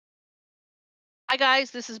Hi,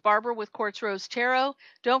 guys. This is Barbara with Quartz Rose Tarot.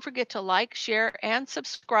 Don't forget to like, share, and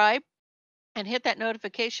subscribe, and hit that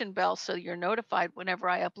notification bell so you're notified whenever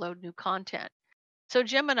I upload new content. So,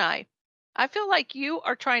 Gemini, I feel like you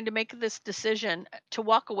are trying to make this decision to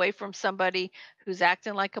walk away from somebody who's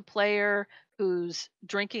acting like a player, who's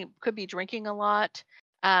drinking, could be drinking a lot.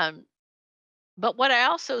 Um, but what I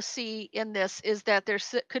also see in this is that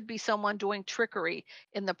could be someone doing trickery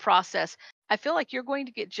in the process. I feel like you're going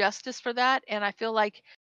to get justice for that. And I feel like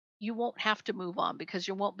you won't have to move on because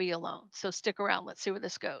you won't be alone. So stick around. Let's see where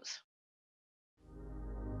this goes.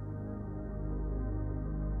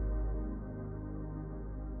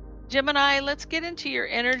 Gemini, let's get into your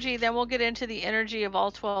energy. Then we'll get into the energy of all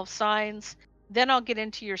 12 signs. Then I'll get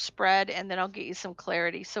into your spread and then I'll get you some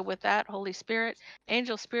clarity. So, with that, Holy Spirit,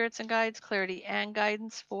 angel spirits and guides, clarity and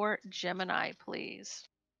guidance for Gemini, please.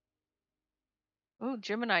 Ooh,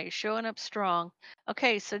 Gemini, you're showing up strong.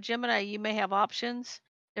 Okay, so Gemini, you may have options.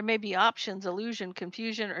 There may be options, illusion,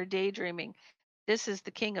 confusion, or daydreaming. This is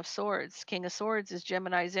the King of Swords. King of Swords is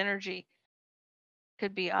Gemini's energy.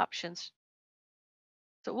 Could be options.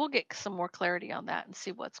 So we'll get some more clarity on that and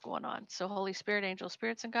see what's going on. So, Holy Spirit, angel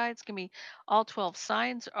spirits, and guides, give me all 12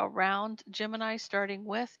 signs around Gemini, starting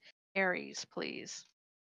with Aries, please.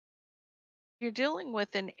 You're dealing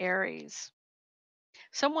with an Aries.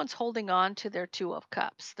 Someone's holding on to their Two of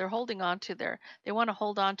Cups. They're holding on to they want to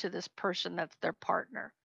hold on to this person that's their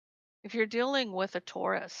partner. If you're dealing with a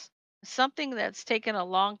Taurus, something that's taken a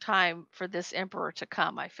long time for this emperor to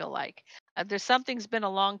come, I feel like. Something's been a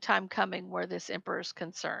long time coming where this emperor is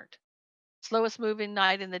concerned. Slowest moving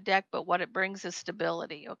knight in the deck, but what it brings is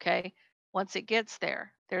stability, okay? Once it gets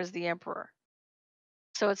there, there's the emperor.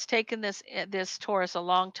 So it's taken this Taurus a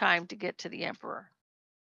long time to get to the emperor.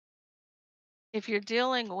 If you're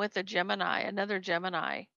dealing with a Gemini, another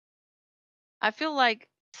Gemini, I feel like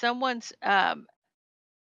someone's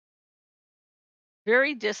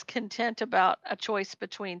very discontent about a choice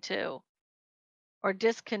between two or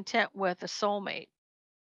discontent with a soulmate.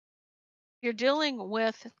 You're dealing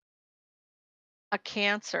with a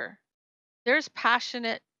Cancer. There's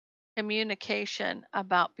passionate communication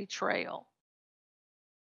about betrayal.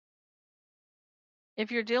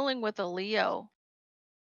 If you're dealing with a Leo,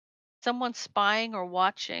 someone spying or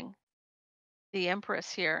watching the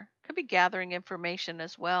Empress here could be gathering information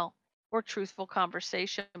as well or truthful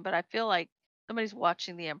conversation, but I feel like somebody's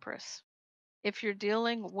watching the Empress. If you're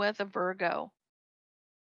dealing with a Virgo,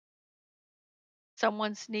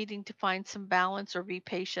 someone's needing to find some balance or be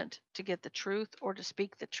patient to get the truth or to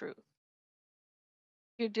speak the truth.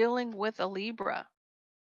 You're dealing with a Libra.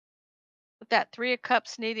 With that Three of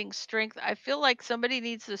Cups needing strength, I feel like somebody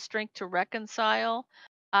needs the strength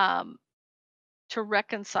um, to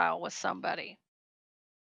reconcile with somebody.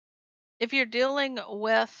 If you're dealing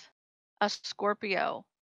with a Scorpio,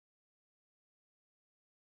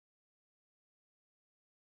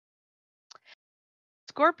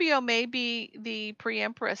 Scorpio may be the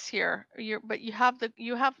pre-empress here. But you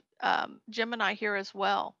have Gemini here as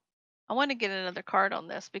well. I want to get another card on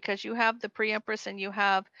this because you have the pre-empress and you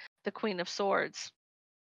have the Queen of Swords.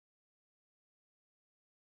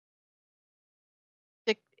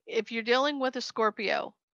 The, if you're dealing with a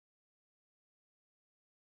Scorpio,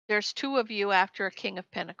 there's two of you after a King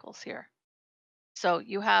of Pentacles here. So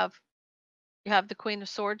you have the Queen of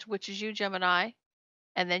Swords, which is you, Gemini,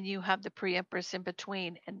 and then you have the pre-empress in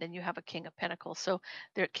between, and then you have a King of Pentacles. So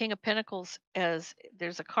the King of Pentacles, as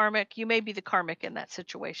there's a karmic, you may be the karmic in that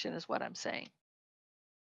situation, is what I'm saying.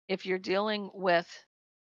 If you're dealing with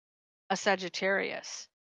a Sagittarius,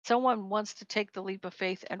 someone wants to take the leap of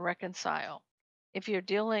faith and reconcile. If you're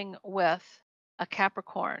dealing with a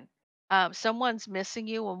Capricorn, someone's missing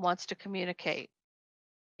you and wants to communicate.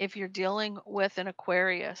 If you're dealing with an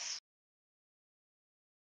Aquarius,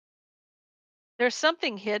 there's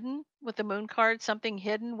something hidden with the moon card, something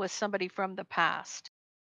hidden with somebody from the past.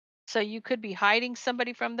 So you could be hiding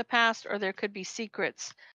somebody from the past, or there could be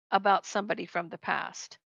secrets about somebody from the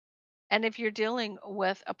past. And if you're dealing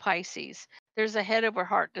with a Pisces, there's a head over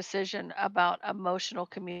heart decision about emotional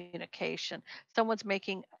communication. Someone's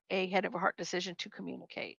making a head over heart decision to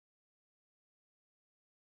communicate.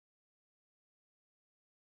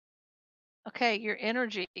 Okay, your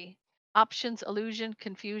energy, options, illusion,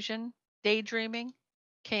 confusion, daydreaming,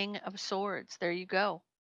 King of Swords. There you go.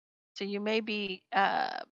 So you may be,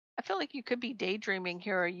 I feel like you could be daydreaming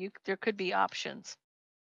here, or there could be options.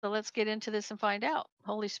 So let's get into this and find out.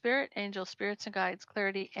 Holy Spirit, angel spirits and guides,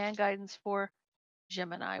 clarity and guidance for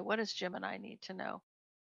Gemini. What does Gemini need to know?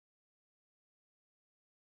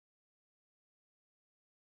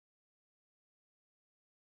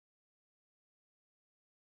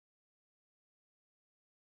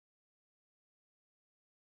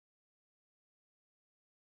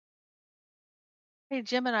 Hey,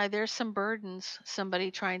 Gemini, there's some burdens.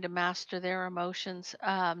 Somebody trying to master their emotions,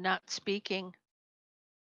 not speaking.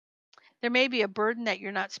 There may be a burden that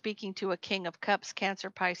you're not speaking to a King of Cups, Cancer,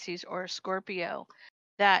 Pisces, or a Scorpio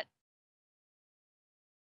that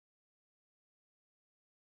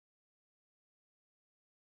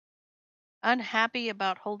unhappy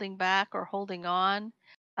about holding back or holding on,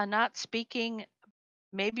 not speaking,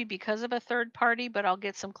 maybe because of a third party, but I'll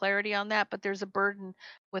get some clarity on that. But there's a burden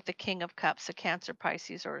with the King of Cups, a Cancer,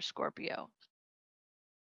 Pisces, or a Scorpio.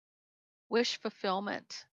 Wish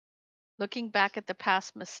fulfillment, looking back at the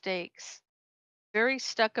past mistakes, very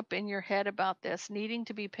stuck up in your head about this, needing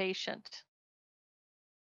to be patient.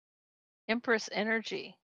 Empress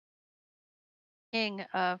energy, King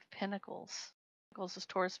of Pentacles. Pentacles is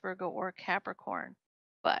Taurus, Virgo, or Capricorn.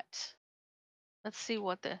 But let's see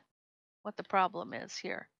what the problem is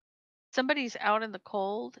here. Somebody's out in the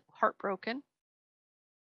cold, heartbroken.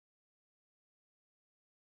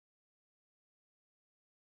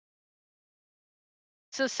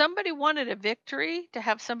 So somebody wanted a victory to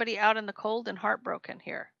have somebody out in the cold and heartbroken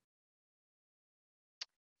here.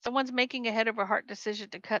 Someone's making a head over heart decision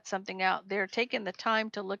to cut something out. They're taking the time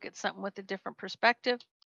to look at something with a different perspective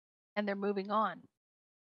and they're moving on.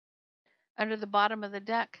 Under the bottom of the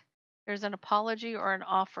deck, there's an apology or an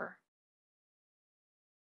offer.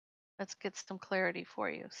 Let's get some clarity for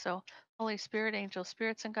you. So, Holy Spirit, angel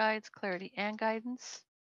spirits and guides, clarity and guidance.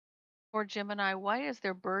 For Gemini, why is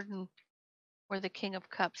there burden where the King of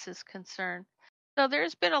Cups is concerned? So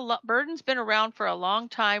there's been a lot, burden's been around for a long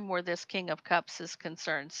time where this King of Cups is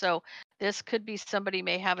concerned. So this could be somebody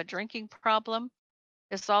may have a drinking problem.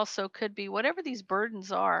 This also could be whatever these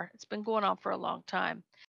burdens are. It's been going on for a long time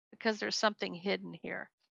because there's something hidden here.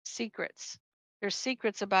 Secrets. There's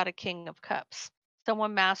secrets about a King of Cups.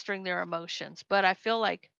 Someone mastering their emotions. But I feel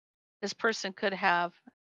like this person could have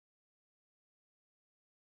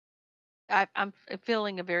I'm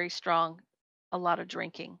feeling a very strong a lot of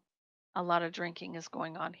drinking. A lot of drinking is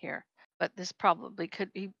going on here. But this probably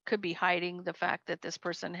could be hiding the fact that this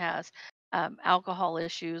person has alcohol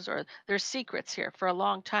issues or there's secrets here. For a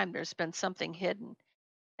long time, there's been something hidden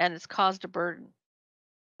and it's caused a burden.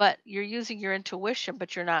 But you're using your intuition,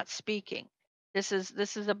 but you're not speaking. This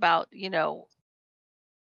is about,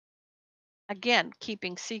 again,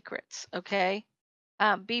 keeping secrets, okay?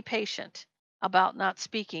 Be patient about not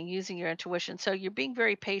speaking, using your intuition. So you're being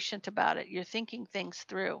very patient about it. You're thinking things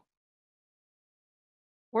through.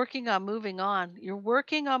 Working on moving on. You're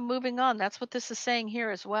working on moving on. That's what this is saying here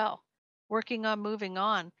as well. Working on moving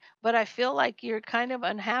on. But I feel like you're kind of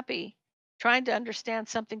unhappy, trying to understand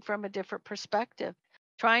something from a different perspective,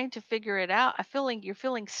 trying to figure it out. I feel like you're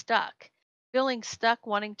feeling stuck,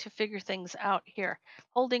 wanting to figure things out here,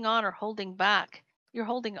 holding on or holding back. You're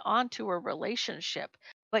holding on to a relationship,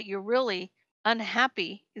 but you're really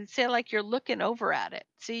unhappy. It's like you're looking over at it.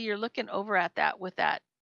 See, you're looking over at that with that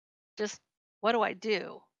just what do I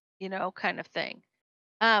do? Kind of thing.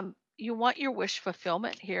 You want your wish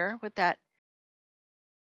fulfillment here with that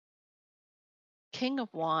King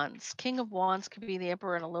of Wands. King of Wands could be the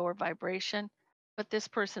Emperor in a lower vibration, but this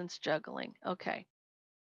person's juggling. Okay.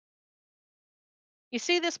 You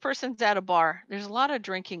see, this person's at a bar. There's a lot of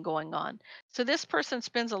drinking going on. So this person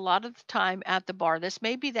spends a lot of the time at the bar. This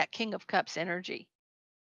may be that King of Cups energy.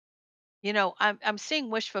 I'm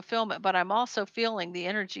seeing wish fulfillment, but I'm also feeling the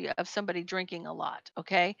energy of somebody drinking a lot.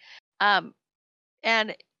 Okay.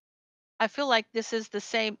 And I feel like this is the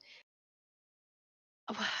same.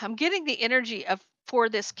 I'm getting the energy of for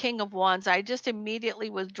this King of Wands. I just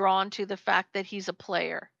immediately was drawn to the fact that he's a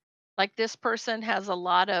player. Like this person has a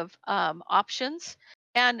lot of options,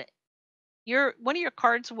 and your one of your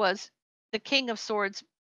cards was the King of Swords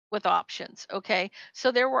with options. Okay,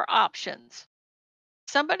 so there were options.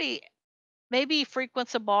 Somebody maybe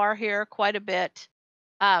frequents a bar here quite a bit.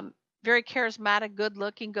 Um, Very charismatic, good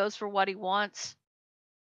looking, goes for what he wants.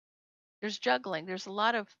 There's juggling. There's a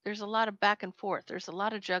lot of back and forth. There's a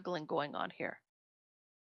lot of juggling going on here.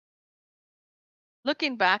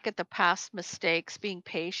 Looking back at the past mistakes, being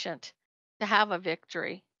patient to have a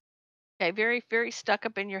victory. Okay, very, very stuck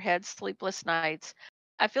up in your head, sleepless nights.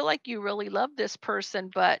 I feel like you really love this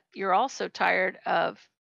person, but you're also tired of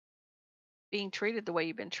being treated the way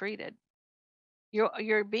you've been treated.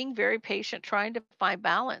 You're being very patient, trying to find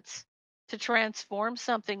balance to transform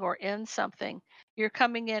something or end something. You're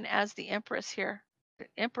coming in as the Empress here. The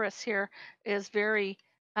Empress here is very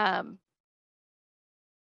um,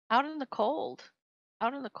 out in the cold,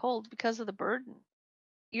 out in the cold because of the burden.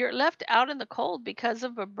 You're left out in the cold because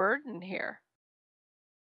of a burden here.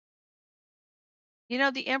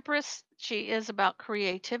 The Empress, she is about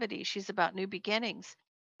creativity. She's about new beginnings.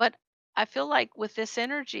 But I feel like with this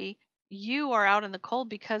energy, you are out in the cold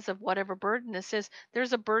because of whatever burden this is.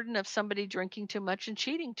 There's a burden of somebody drinking too much and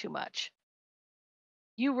cheating too much.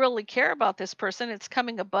 You really care about this person. It's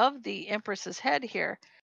coming above the Empress's head here.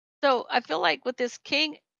 So I feel like with this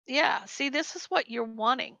king, yeah, see, this is what you're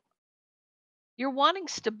wanting. You're wanting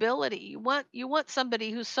stability. You want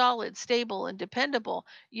somebody who's solid, stable, and dependable.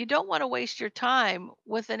 You don't want to waste your time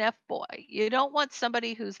with an F boy. You don't want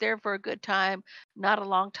somebody who's there for a good time, not a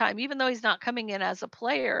long time. Even though he's not coming in as a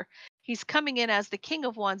player, he's coming in as the king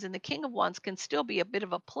of wands, and the king of wands can still be a bit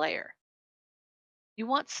of a player. You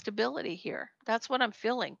want stability here. That's what I'm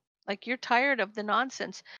feeling. Like you're tired of the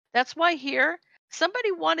nonsense. That's why here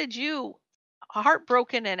somebody wanted you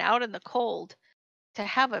heartbroken and out in the cold to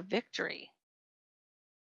have a victory.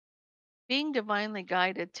 Being divinely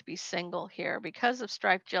guided to be single here because of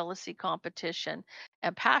strife, jealousy, competition,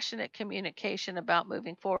 and passionate communication about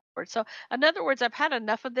moving forward. So, in other words, I've had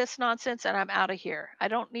enough of this nonsense and I'm out of here. I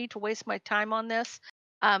don't need to waste my time on this.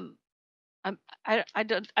 Um, I'm,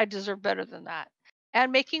 I deserve better than that.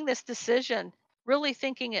 And making this decision, really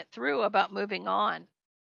thinking it through about moving on,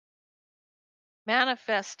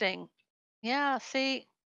 manifesting. Yeah, see,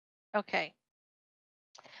 okay.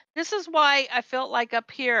 This is why I felt like up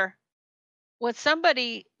here when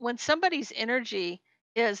somebody's energy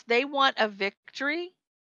is they want a victory,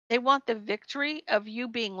 they want the victory of you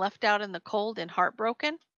being left out in the cold and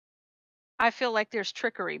heartbroken. I feel like there's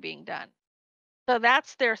trickery being done. So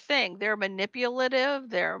that's their thing. They're manipulative,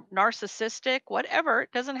 they're narcissistic, whatever.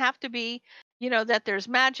 It doesn't have to be, that there's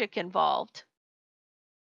magic involved,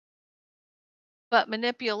 but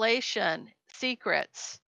manipulation,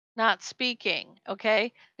 secrets, not speaking,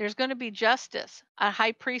 okay? There's going to be justice, a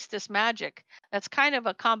high priestess magic. That's kind of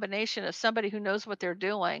a combination of somebody who knows what they're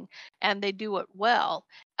doing and they do it well.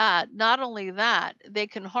 Not only that, they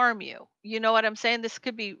can harm you. You know what I'm saying? This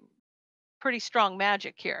could be pretty strong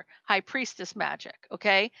magic here, high priestess magic,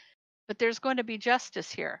 okay? But there's going to be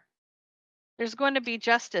justice here. There's going to be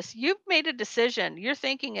justice. You've made a decision. You're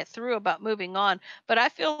thinking it through about moving on. But I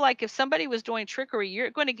feel like if somebody was doing trickery,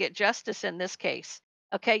 you're going to get justice in this case.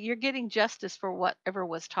 Okay. You're getting justice for whatever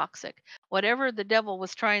was toxic. Whatever the devil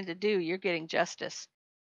was trying to do, you're getting justice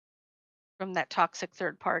from that toxic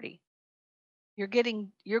third party. You're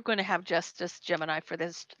going to have justice, Gemini, for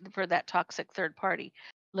that toxic third party.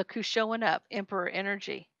 Look who's showing up. Emperor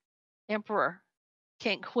energy. Emperor.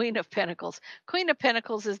 King, Queen of Pentacles. Queen of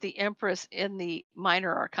Pentacles is the Empress in the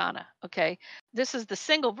minor arcana. Okay. This is the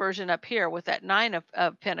single version up here with that Nine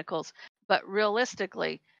of Pentacles. But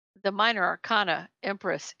realistically, the minor arcana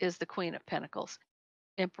Empress is the Queen of Pentacles,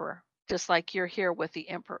 Emperor, just like you're here with the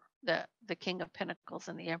Emperor, the King of Pentacles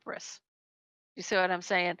and the Empress. You see what I'm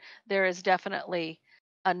saying? There is definitely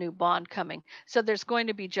a new bond coming. So there's going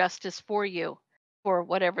to be justice for you for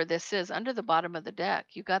whatever this is. Under the bottom of the deck,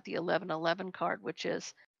 you got the 1111 card, which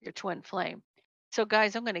is your twin flame. So,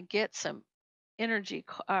 guys, I'm going to get some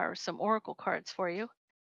or some oracle cards for you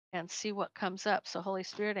and see what comes up. So, Holy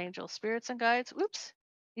Spirit, angels, spirits, and guides. Oops,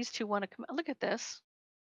 these two want to come. Look at this.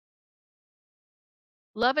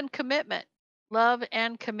 Love and commitment. Love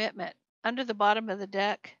and commitment. Under the bottom of the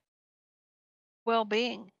deck,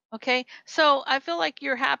 well-being. Okay. So I feel like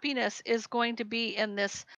your happiness is going to be in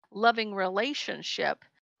this loving relationship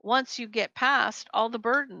once you get past all the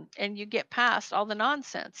burden and you get past all the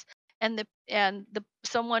nonsense and the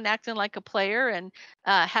someone acting like a player and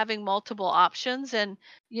having multiple options. And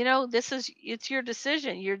it's your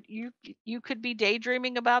decision. You could be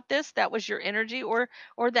daydreaming about this. That was your energy, or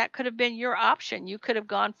that could have been your option. You could have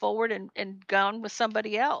gone forward and gone with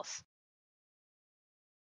somebody else.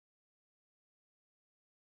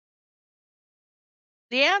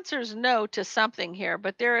 The answer is no to something here,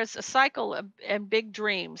 but there is a cycle of and big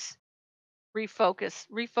dreams.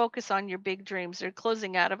 Refocus on your big dreams. They're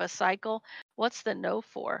closing out of a cycle. What's the no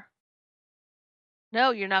for?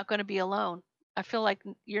 No, you're not going to be alone. I feel like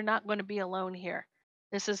you're not going to be alone here.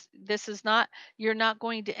 This is not you're not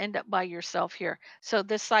going to end up by yourself here. So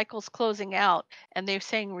this cycle's closing out and they're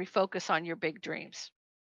saying refocus on your big dreams.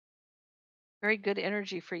 Very good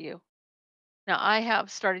energy for you. Now, I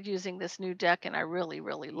have started using this new deck and I really,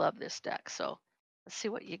 really love this deck. So let's see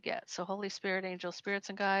what you get. So, Holy Spirit, angel, spirits,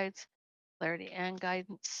 and guides, clarity and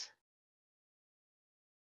guidance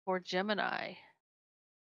for Gemini.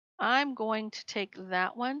 I'm going to take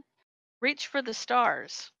that one. Reach for the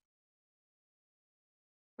stars.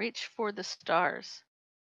 Reach for the stars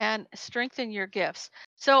and strengthen your gifts.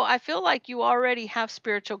 So, I feel like you already have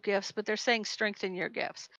spiritual gifts, but they're saying strengthen your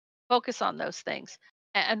gifts. Focus on those things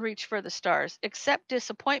and reach for the stars. Accept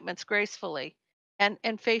disappointments gracefully and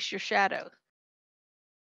face your shadows.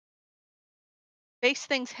 face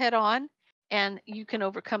things head on and you can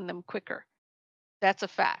overcome them quicker. That's a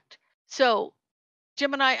fact. So,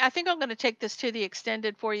 Gemini, I think I'm going to take this to the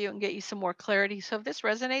extended for you and get you some more clarity. So, if this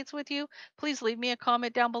resonates with you, please leave me a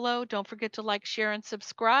comment down below. Don't forget to like, share, and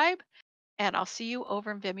subscribe. And I'll see you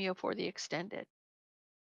over in Vimeo for the extended.